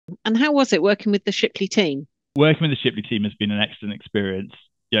And how was it working with the Shipley team? Working with the Shipley team has been an excellent experience.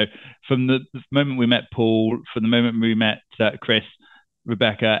 From the moment we met Paul, from the moment we met Chris,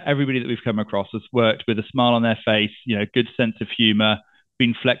 Rebecca, everybody that we've come across has worked with a smile on their face, good sense of humour,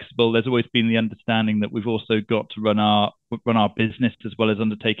 been flexible. There's always been the understanding that we've also got to run our business as well as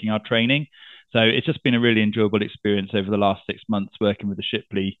undertaking our training. So it's just been a really enjoyable experience over the last 6 months working with the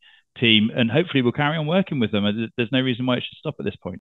Shipley team, and hopefully we'll carry on working with them. There's no reason why it should stop at this point.